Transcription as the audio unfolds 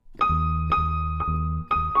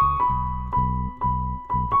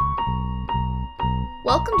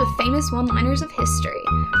Welcome to Famous One-Liners of History,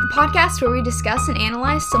 the podcast where we discuss and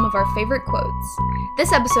analyze some of our favorite quotes.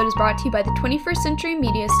 This episode is brought to you by the 21st Century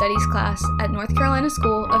Media Studies class at North Carolina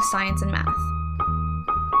School of Science and Math.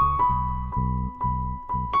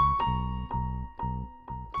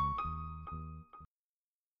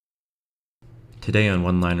 Today on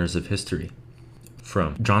One-Liners of History,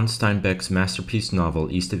 from John Steinbeck's masterpiece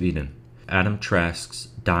novel East of Eden, Adam Trask's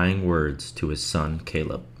dying words to his son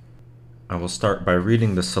Caleb. I will start by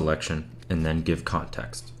reading the selection and then give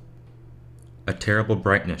context. A terrible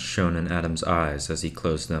brightness shone in Adam's eyes as he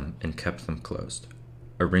closed them and kept them closed.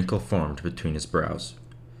 A wrinkle formed between his brows.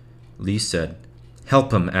 Lee said,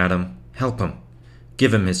 "Help him, Adam, help him.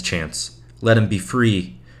 Give him his chance. Let him be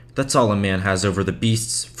free. That's all a man has over the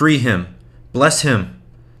beasts. Free him. Bless him."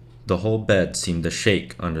 The whole bed seemed to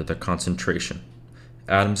shake under the concentration.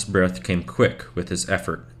 Adam's breath came quick with his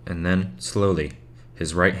effort, and then, slowly,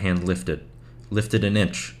 his right hand lifted an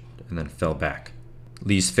inch, and then fell back.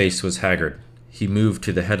 Lee's face was haggard. He moved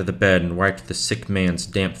to the head of the bed and wiped the sick man's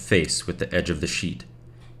damp face with the edge of the sheet.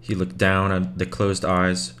 He looked down at the closed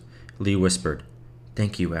eyes. Lee whispered,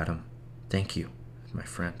 "Thank you, Adam. Thank you, my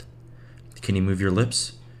friend. Can you move your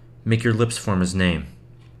lips? Make your lips form his name."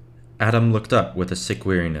 Adam looked up with a sick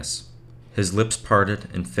weariness. His lips parted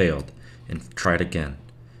and failed, and tried again.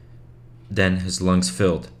 Then his lungs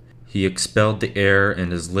filled. He expelled the air,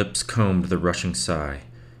 and his lips combed the rushing sigh.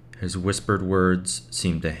 His whispered words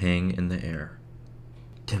seemed to hang in the air.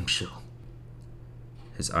 "Timshel."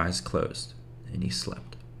 His eyes closed, and he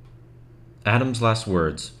slept. Adam's last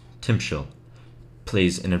words, Timshel,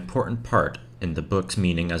 plays an important part in the book's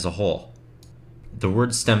meaning as a whole. The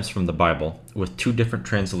word stems from the Bible, with two different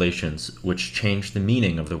translations which change the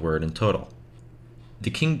meaning of the word in total.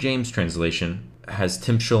 The King James translation has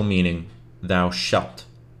Timshel meaning, "thou shalt,"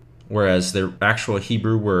 whereas the actual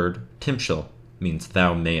Hebrew word, Timshel, means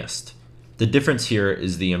 "thou mayest." The difference here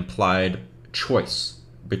is the implied choice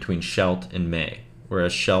between shalt and may,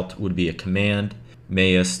 whereas shalt would be a command,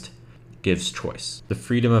 mayest gives choice. The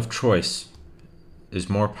freedom of choice is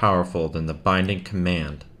more powerful than the binding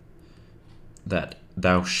command that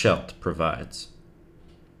 "thou shalt" provides.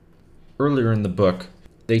 Earlier in the book,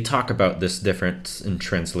 they talk about this difference in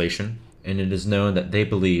translation, and it is known that they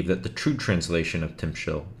believe that the true translation of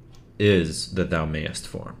Timshel is the "thou mayest"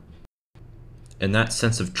 form. And that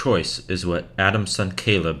sense of choice is what Adam's son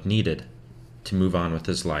Caleb needed to move on with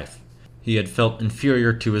his life. He had felt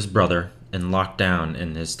inferior to his brother and locked down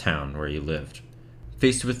in his town where he lived.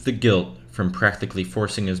 Faced with the guilt from practically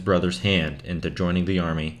forcing his brother's hand into joining the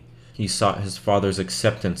army, he sought his father's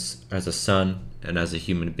acceptance as a son and as a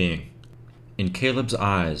human being. In Caleb's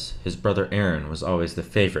eyes, his brother Aaron was always the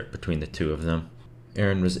favorite between the two of them.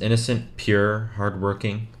 Aaron was innocent, pure,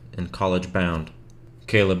 hard-working, and college-bound.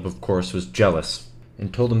 Caleb, of course, was jealous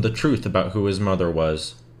and told him the truth about who his mother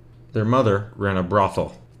was. Their mother ran a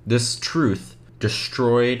brothel. This truth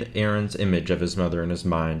destroyed Aaron's image of his mother in his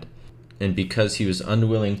mind, and because he was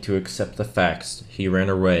unwilling to accept the facts, he ran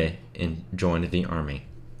away and joined the army.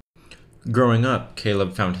 Growing up,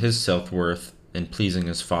 Caleb found his self-worth in pleasing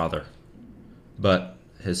his father, but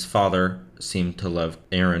his father seemed to love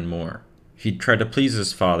Aaron more. He'd try to please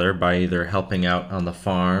his father by either helping out on the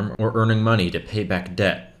farm or earning money to pay back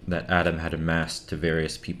debt that Adam had amassed to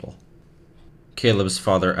various people. Caleb's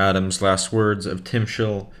father Adam's last words of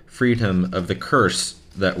Timshel freed him of the curse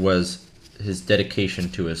that was his dedication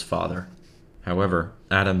to his father. However,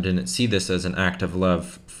 Adam didn't see this as an act of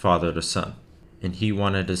love father to son, and he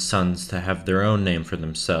wanted his sons to have their own name for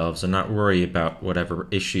themselves and not worry about whatever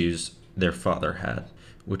issues their father had,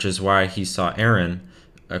 which is why he saw Aaron,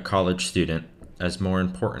 a college student, as more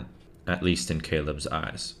important, at least in Caleb's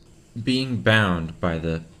eyes. Being bound by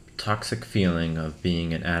the toxic feeling of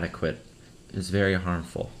being inadequate is very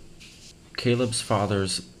harmful. Caleb's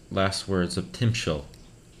father's last words of Timshel,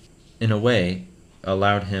 in a way,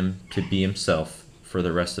 allowed him to be himself for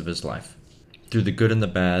the rest of his life. Through the good and the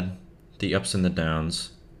bad, the ups and the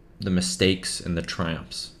downs, the mistakes and the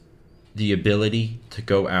triumphs. The ability to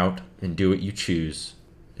go out and do what you choose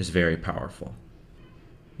is very powerful.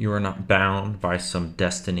 You are not bound by some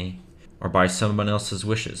destiny or by someone else's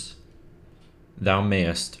wishes. Thou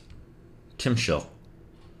mayest, Timshel,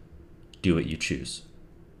 do what you choose.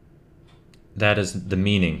 That is the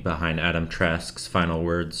meaning behind Adam Trask's final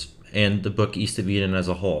words and the book East of Eden as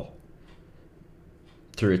a whole.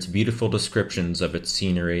 Through its beautiful descriptions of its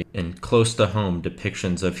scenery and close-to-home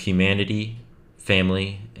depictions of humanity,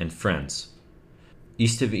 family, and friends,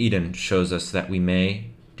 East of Eden shows us that we may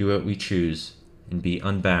do what we choose and be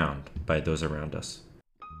unbound by those around us.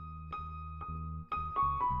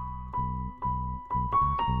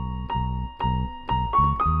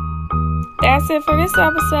 That's it for this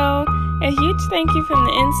episode. A huge thank you from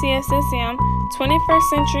the NCSSM 21st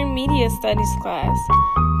Century Media Studies class.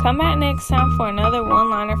 Come back next time for another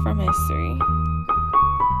one-liner from history.